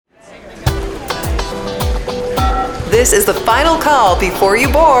This is the final call before you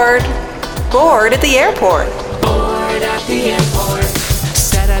board. Board at the airport. Board at the airport.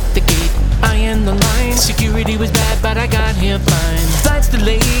 Sat at the gate, eyeing the line. Security was bad, but I got here fine. Flight's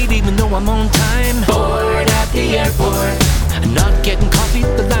delayed, even though I'm on time. Board at the airport. Not getting coffee,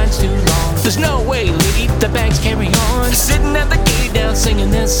 the line's too long. There's no way, lady, the bags carry on. Sitting at the gate now singing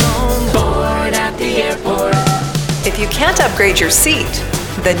this song. Board at the airport. If you can't upgrade your seat,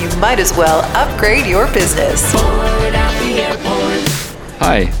 then you might as well upgrade your business. Board at the airport.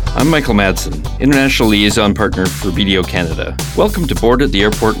 Hi, I'm Michael Madsen, International Liaison Partner for BDO Canada. Welcome to Board at the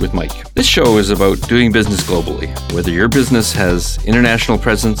Airport with Mike. This show is about doing business globally. Whether your business has international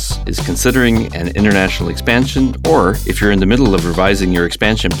presence, is considering an international expansion, or if you're in the middle of revising your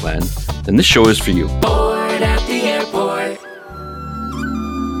expansion plan, then this show is for you. Board at the airport.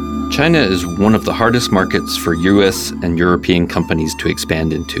 China is one of the hardest markets for US and European companies to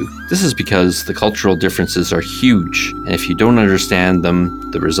expand into. This is because the cultural differences are huge, and if you don't understand them,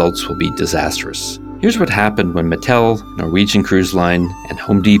 the results will be disastrous. Here's what happened when Mattel, Norwegian Cruise Line, and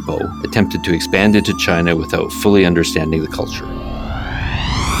Home Depot attempted to expand into China without fully understanding the culture.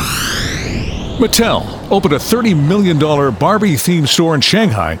 Mattel opened a $30 million Barbie-themed store in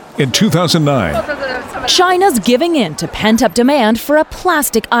Shanghai in 2009. China's giving in to pent-up demand for a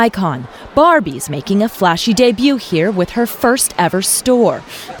plastic icon. Barbie's making a flashy debut here with her first ever store,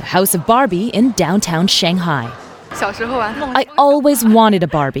 the House of Barbie in downtown Shanghai. I always wanted a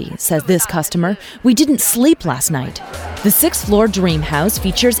Barbie, says this customer. We didn't sleep last night. The 6th-floor dream house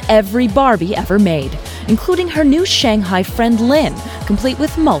features every Barbie ever made, including her new Shanghai friend Lin, complete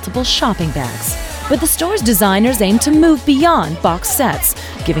with multiple shopping bags. But the store's designers aim to move beyond box sets,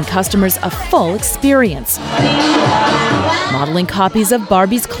 giving customers a full experience. Modeling copies of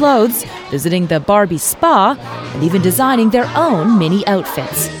Barbie's clothes, visiting the Barbie spa, and even designing their own mini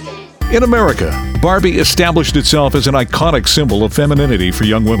outfits. In America, Barbie established itself as an iconic symbol of femininity for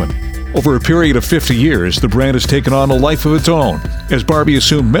young women. Over a period of 50 years, the brand has taken on a life of its own, as Barbie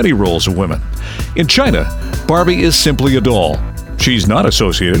assumed many roles of women. In China, Barbie is simply a doll. She's not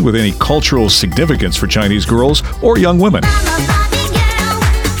associated with any cultural significance for Chinese girls or young women.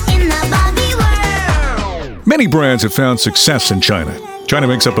 Many brands have found success in China. China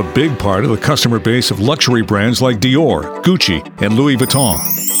makes up a big part of the customer base of luxury brands like Dior, Gucci, and Louis Vuitton.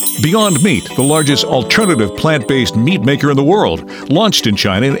 Beyond Meat, the largest alternative plant-based meat maker in the world, launched in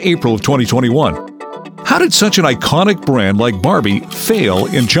China in April of 2021. How did such an iconic brand like Barbie fail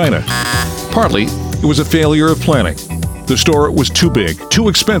in China? Partly, it was a failure of planning. The store was too big, too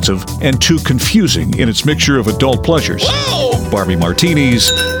expensive, and too confusing in its mixture of adult pleasures. Barbie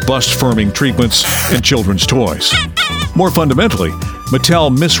martinis, bust-firming treatments, and children's toys. More fundamentally, Mattel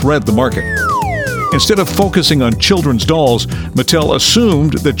misread the market. Instead of focusing on children's dolls, Mattel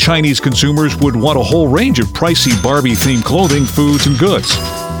assumed that Chinese consumers would want a whole range of pricey Barbie-themed clothing, foods, and goods.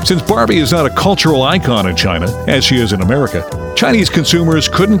 Since Barbie is not a cultural icon in China, as she is in America, Chinese consumers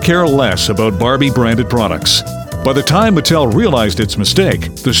couldn't care less about Barbie-branded products. By the time Mattel realized its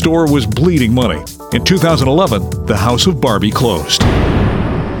mistake, the store was bleeding money. In 2011, the House of Barbie closed.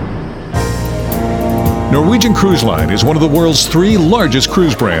 Norwegian Cruise Line is one of the world's 3 largest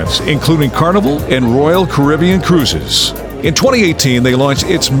cruise brands, including Carnival and Royal Caribbean Cruises. In 2018, they launched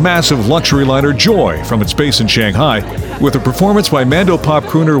its massive luxury liner Joy from its base in Shanghai, with a performance by Mandopop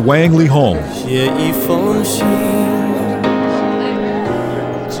crooner Wang Leehom.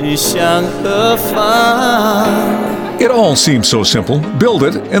 It all seems so simple. Build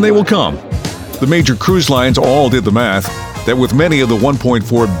it and they will come. The major cruise lines all did the math that with many of the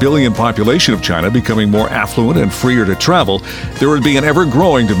 1.4 billion population of China becoming more affluent and freer to travel, there would be an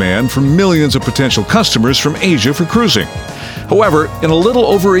ever-growing demand from millions of potential customers from Asia for cruising. However, in a little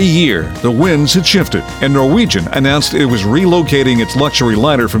over a year, the winds had shifted, and Norwegian announced it was relocating its luxury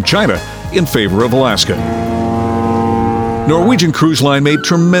liner from China in favor of Alaska. Norwegian Cruise Line made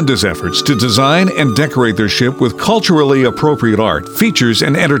tremendous efforts to design and decorate their ship with culturally appropriate art, features,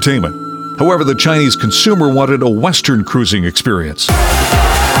 and entertainment. However, the Chinese consumer wanted a Western cruising experience.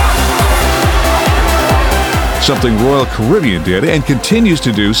 Something Royal Caribbean did and continues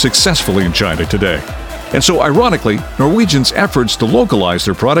to do successfully in China today. And so, ironically, Norwegian's efforts to localize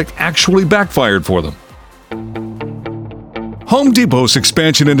their product actually backfired for them. Home Depot's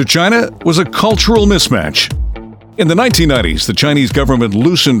expansion into China was a cultural mismatch. In the 1990s, the Chinese government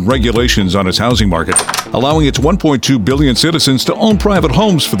loosened regulations on its housing market, allowing its 1.2 billion citizens to own private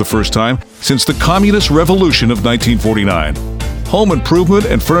homes for the first time since the Communist Revolution of 1949. Home improvement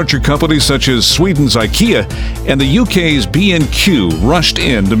and furniture companies such as Sweden's IKEA and the UK's B&Q rushed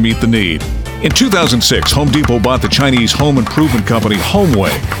in to meet the need. In 2006, Home Depot bought the Chinese home improvement company HomeWay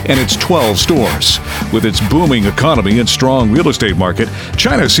and its 12 stores. With its booming economy and strong real estate market,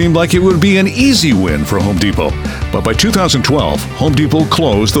 China seemed like it would be an easy win for Home Depot. But by 2012, Home Depot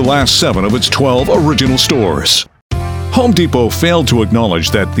closed the last 7 of its 12 original stores. Home Depot failed to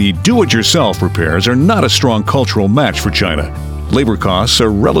acknowledge that the do-it-yourself repairs are not a strong cultural match for China. Labor costs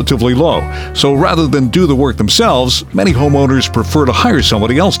are relatively low, so rather than do the work themselves, many homeowners prefer to hire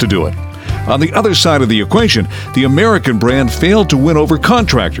somebody else to do it. On the other side of the equation, the American brand failed to win over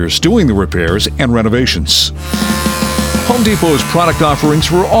contractors doing the repairs and renovations. Home Depot's product offerings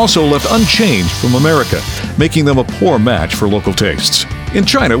were also left unchanged from America, making them a poor match for local tastes. In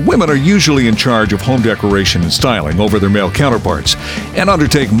China, women are usually in charge of home decoration and styling over their male counterparts, and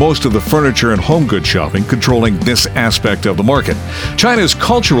undertake most of the furniture and home goods shopping, controlling this aspect of the market. China's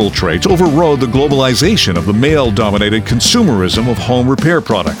cultural traits overrode the globalization of the male-dominated consumerism of home repair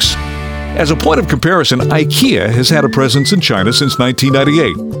products. As a point of comparison, IKEA has had a presence in China since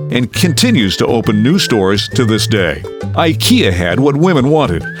 1998 and continues to open new stores to this day. IKEA had what women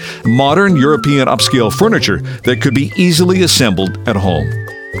wanted: modern European upscale furniture that could be easily assembled at home.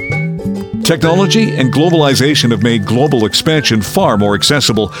 Technology and globalization have made global expansion far more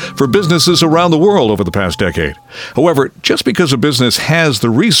accessible for businesses around the world over the past decade. However, just because a business has the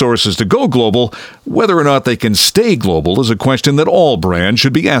resources to go global, whether or not they can stay global is a question that all brands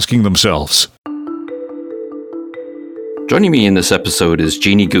should be asking themselves. Joining me in this episode is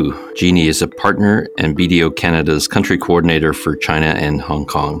Jeannie Gu. Jeannie is a partner and BDO Canada's country coordinator for China and Hong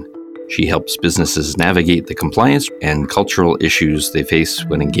Kong. She helps businesses navigate the compliance and cultural issues they face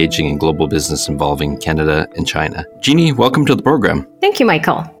when engaging in global business involving Canada and China. Jeannie, welcome to the program. Thank you,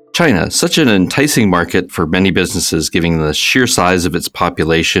 Michael. China, such an enticing market for many businesses given the sheer size of its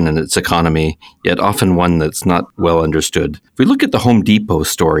population and its economy, yet often one that's not well understood. If we look at the Home Depot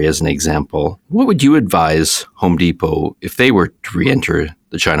story as an example, what would you advise Home Depot if they were to re-enter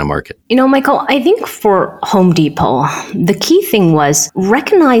the China market? Michael, I think for Home Depot, the key thing was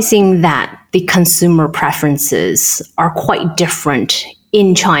recognizing that the consumer preferences are quite different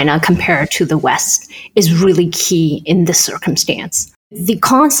in China compared to the West is really key in this circumstance. The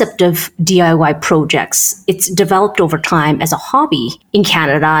concept of DIY projects, it's developed over time as a hobby in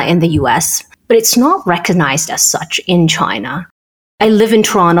Canada and the US, but it's not recognized as such in China. I live in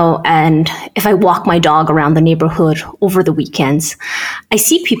Toronto, and if I walk my dog around the neighborhood over the weekends, I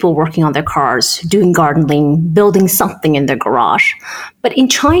see people working on their cars, doing gardening, building something in their garage. But in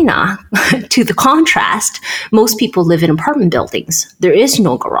China, to the contrast, most people live in apartment buildings. There is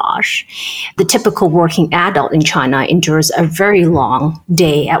no garage. The typical working adult in China endures a very long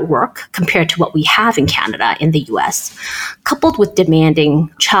day at work compared to what we have in Canada and the US. Coupled with demanding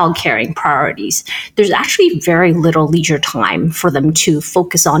childcaring priorities, there's actually very little leisure time for them to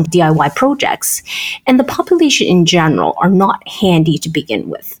focus on DIY projects. And the population in general are not handy to begin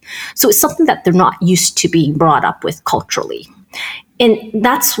with. So it's something that they're not used to being brought up with culturally. And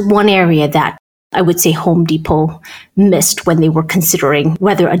that's one area that I would say Home Depot missed when they were considering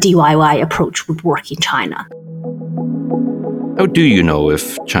whether a DIY approach would work in China. How do you know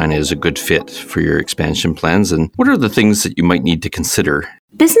if China is a good fit for your expansion plans, and what are the things that you might need to consider?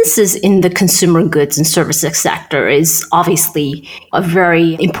 Businesses in the consumer goods and services sector is obviously a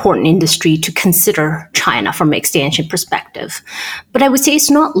very important industry to consider China from an expansion perspective. But I would say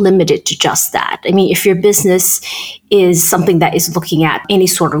it's not limited to just that. I mean, if your business is something that is looking at any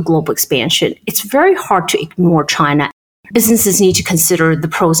sort of global expansion, it's very hard to ignore China. Businesses need to consider the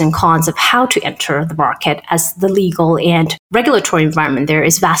pros and cons of how to enter the market, as the legal and regulatory environment there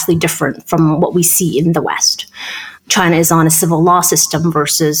is vastly different from what we see in the West. China is on a civil law system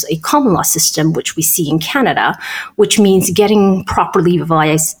versus a common law system, which we see in Canada, which means getting proper leave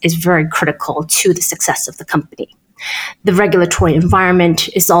advice is very critical to the success of the company. The regulatory environment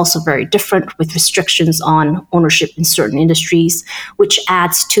is also very different, with restrictions on ownership in certain industries, which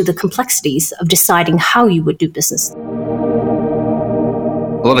adds to the complexities of deciding how you would do business.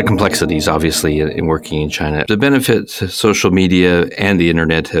 A lot of complexities, obviously, in working in China. The benefits of social media and the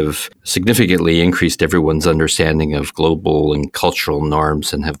internet have significantly increased everyone's understanding of global and cultural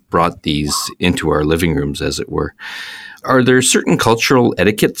norms and have brought these into our living rooms, as it were. Are there certain cultural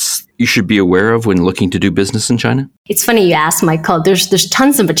etiquettes you should be aware of when looking to do business in China? It's funny you ask, Michael. There's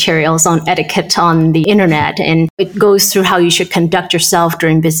tons of materials on etiquette on the internet, and it goes through how you should conduct yourself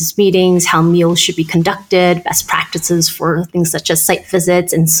during business meetings, how meals should be conducted, best practices for things such as site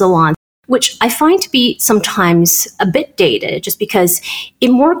visits, and so on, which I find to be sometimes a bit dated, just because it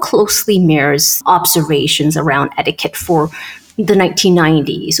more closely mirrors observations around etiquette for the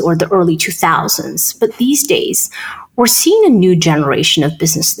 1990s or the early 2000s. But these days, we're seeing a new generation of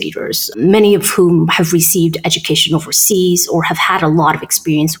business leaders, many of whom have received education overseas or have had a lot of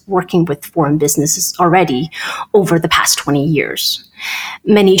experience working with foreign businesses already over the past 20 years.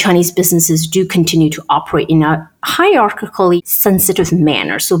 Many Chinese businesses do continue to operate in a hierarchically sensitive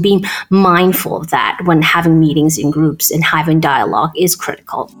manner, so being mindful of that when having meetings in groups and having dialogue is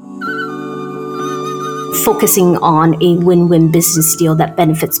critical. Focusing on a win-win business deal that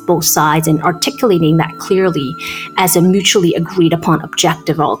benefits both sides and articulating that clearly as a mutually agreed upon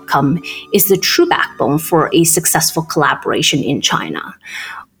objective outcome is the true backbone for a successful collaboration in China.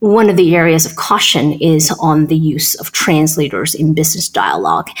 One of the areas of caution is on the use of translators in business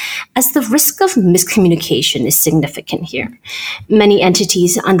dialogue, as the risk of miscommunication is significant here. Many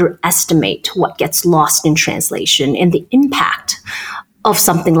entities underestimate what gets lost in translation and the impact of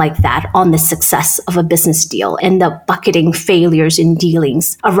something like that on the success of a business deal, and the bucketing failures in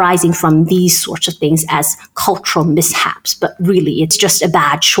dealings arising from these sorts of things as cultural mishaps. But really, it's just a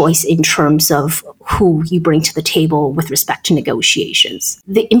bad choice in terms of who you bring to the table with respect to negotiations.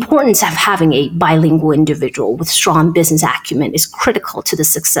 The importance of having a bilingual individual with strong business acumen is critical to the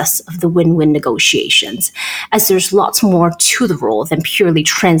success of the win-win negotiations, as there's lots more to the role than purely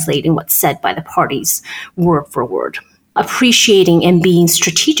translating what's said by the parties word for word. Appreciating and being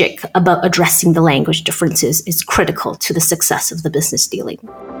strategic about addressing the language differences is critical to the success of the business dealing.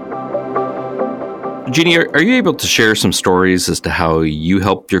 Jeannie, are you able to share some stories as to how you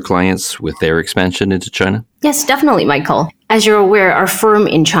helped your clients with their expansion into China? Yes, definitely, Michael. As you're aware, our firm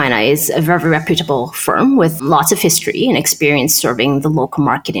in China is a very reputable firm with lots of history and experience serving the local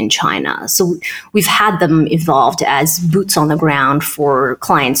market in China. So we've had them evolved as boots on the ground for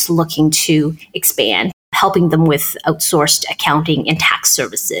clients looking to expand, helping them with outsourced accounting and tax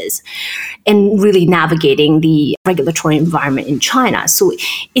services, and really navigating the regulatory environment in China. So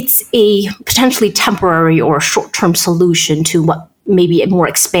it's a potentially temporary or short-term solution to what maybe a more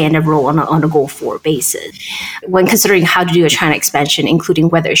expanded role on a go-forward basis. When considering how to do a China expansion, including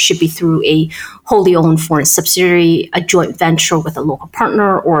whether it should be through a wholly owned foreign subsidiary, a joint venture with a local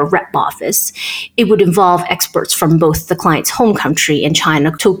partner, or a rep office, it would involve experts from both the client's home country and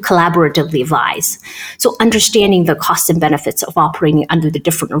China to collaboratively advise. So understanding the costs and benefits of operating under the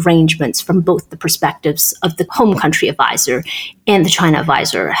different arrangements from both the perspectives of the home country advisor and the China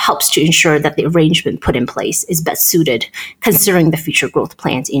advisor helps to ensure that the arrangement put in place is best suited, considering the future growth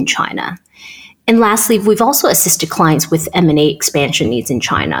plans in China. And lastly, we've also assisted clients with M&A expansion needs in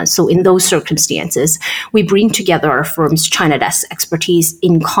China. So in those circumstances, we bring together our firm's China desk expertise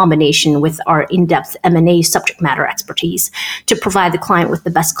in combination with our in-depth M&A subject matter expertise to provide the client with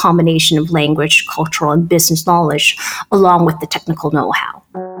the best combination of language, cultural, and business knowledge, along with the technical know-how.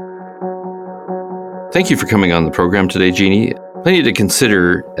 Thank you for coming on the program today, Jeannie. Plenty to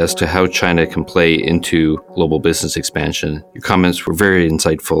consider as to how China can play into global business expansion. Your comments were very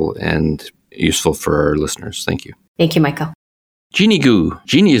insightful and useful for our listeners. Thank you. Thank you, Michael. Jeannie Gu.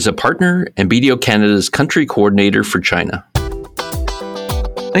 Jeannie is a partner and BDO Canada's country coordinator for China.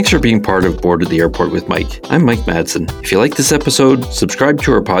 Thanks for being part of Board at the Airport with Mike. I'm Mike Madsen. If you like this episode, subscribe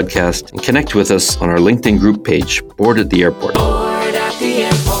to our podcast and connect with us on our LinkedIn group page, Board at the Airport. Board at the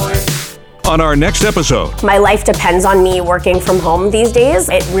airport. On our next episode, my life depends on me working from home these days.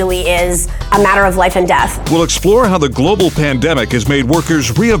 It really is a matter of life and death. we'll explore how the global pandemic has made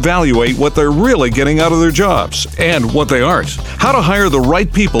workers reevaluate what they're really getting out of their jobs and what they aren't. How to hire the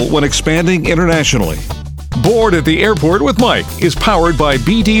right people when expanding internationally. Board at the Airport with Mike is powered by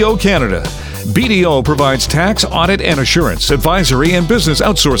BDO Canada. BDO provides tax, audit, and assurance, advisory, and business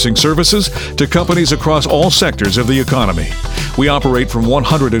outsourcing services to companies across all sectors of the economy. We operate from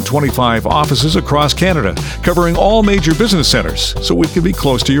 125 offices across Canada, covering all major business centers, so we can be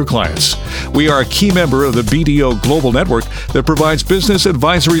close to your clients. We are a key member of the BDO Global Network that provides business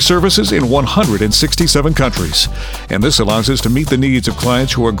advisory services in 167 countries. And this allows us to meet the needs of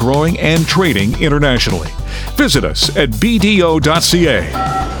clients who are growing and trading internationally. Visit us at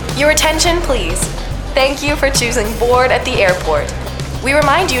bdo.ca. Your attention, please. Thank you for choosing Board at the Airport. We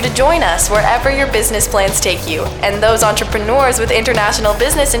remind you to join us wherever your business plans take you, and those entrepreneurs with international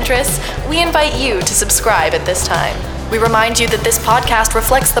business interests, we invite you to subscribe at this time. We remind you that this podcast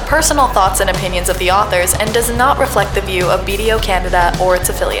reflects the personal thoughts and opinions of the authors and does not reflect the view of BDO Canada or its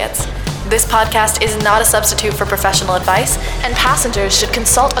affiliates. This podcast is not a substitute for professional advice, and passengers should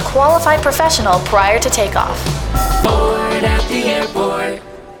consult a qualified professional prior to takeoff. Board at the airport.